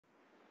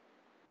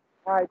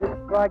Hi, this is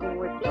Vlogging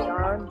with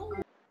John.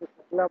 This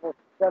is level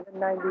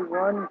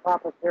 791,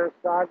 Papa Pear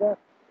Saga,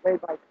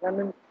 played by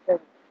Clemens. Okay,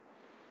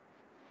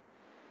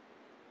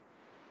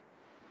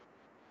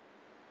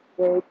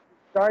 he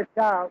starts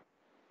out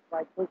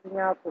by taking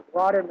out the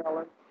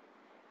watermelon,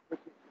 which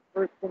is the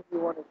first thing you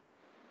want to do.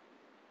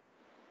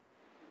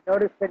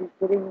 Notice that he's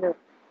hitting the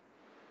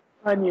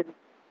onions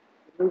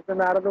to move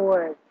them out of the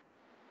way.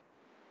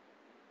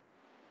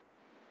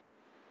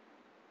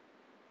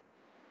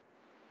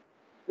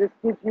 This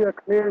gives you a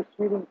clear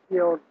shooting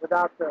field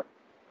without the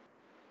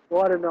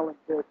watermelon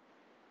pit.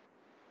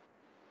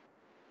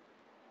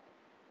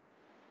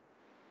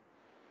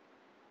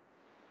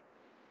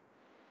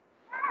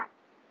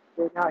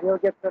 Okay, now he'll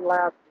get the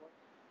last one.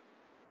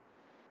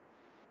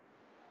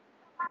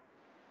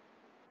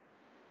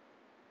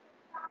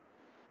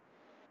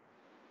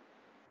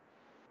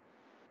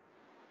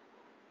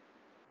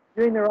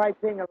 Doing the right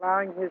thing,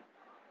 allowing his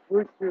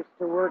roosters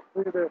to work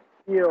through the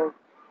field.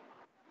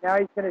 Now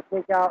he's going to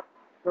take out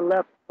the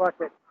left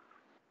bucket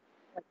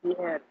at the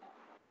end.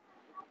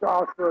 It's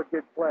also a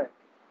good play.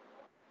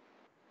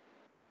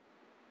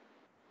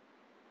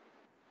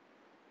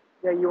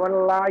 Yeah, you want to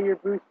allow your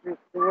boosters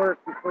to work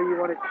before you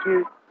want to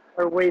shoot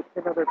or waste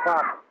another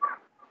pop.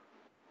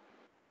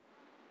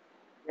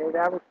 Okay,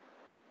 that was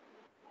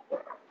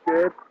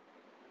good.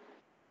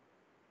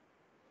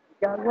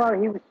 Well,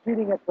 he was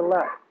shooting at the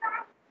left.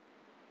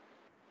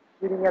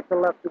 Shooting at the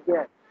left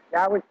again.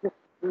 That was just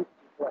a booster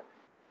play.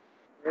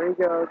 There he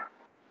goes.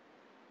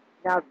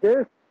 Now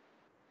this,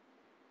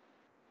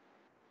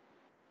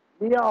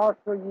 Mia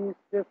also used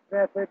this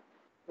method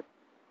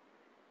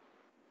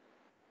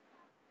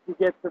to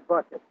get the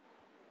bucket.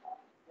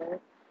 Okay?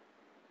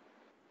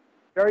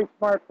 Very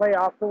smart play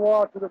off the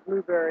wall to the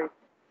blueberry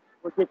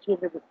will get you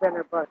into the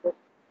center bucket.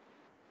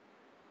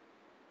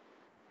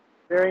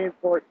 Very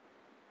important.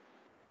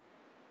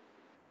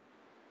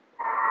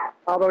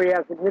 Although he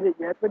hasn't hit it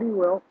yet, but he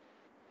will.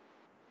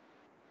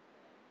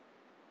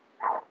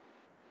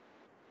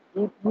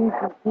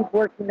 Keep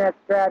working that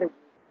strategy.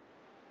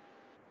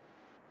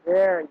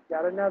 There, he's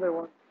got another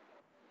one.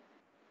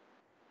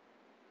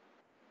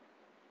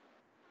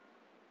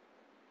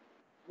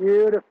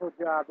 Beautiful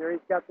job. There, he's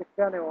got the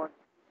center one.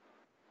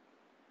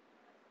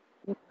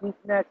 Keep keeping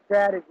that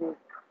strategy.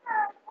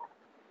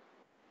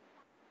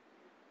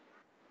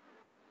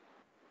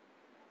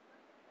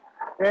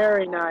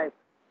 Very nice.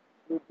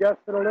 He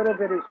adjusted a little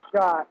bit his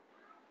shot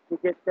to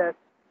get that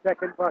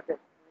second bucket.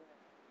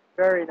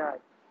 Very nice.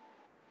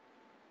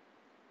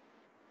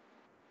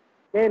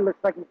 Okay, looks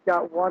like he's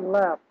got one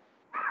left.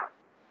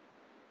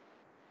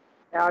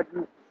 Now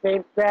use the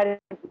same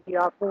strategy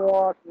off the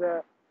wall to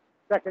the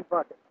second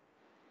bucket.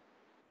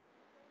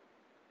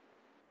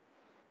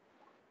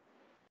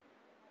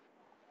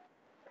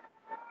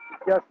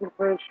 Adjusting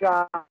for his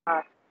shot.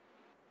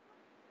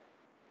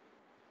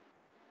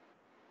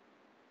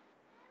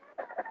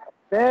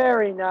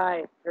 Very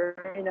nice.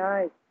 Very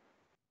nice.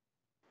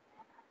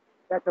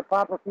 That's a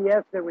Papa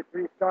Fiesta with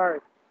 3 stars.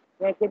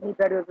 Can't get any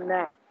better than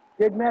that.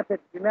 Good method.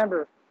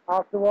 Remember,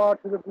 off the wall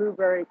to the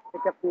blueberry,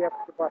 pick up the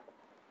extra bucket.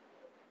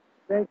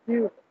 Thank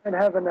you, and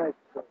have a nice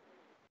day.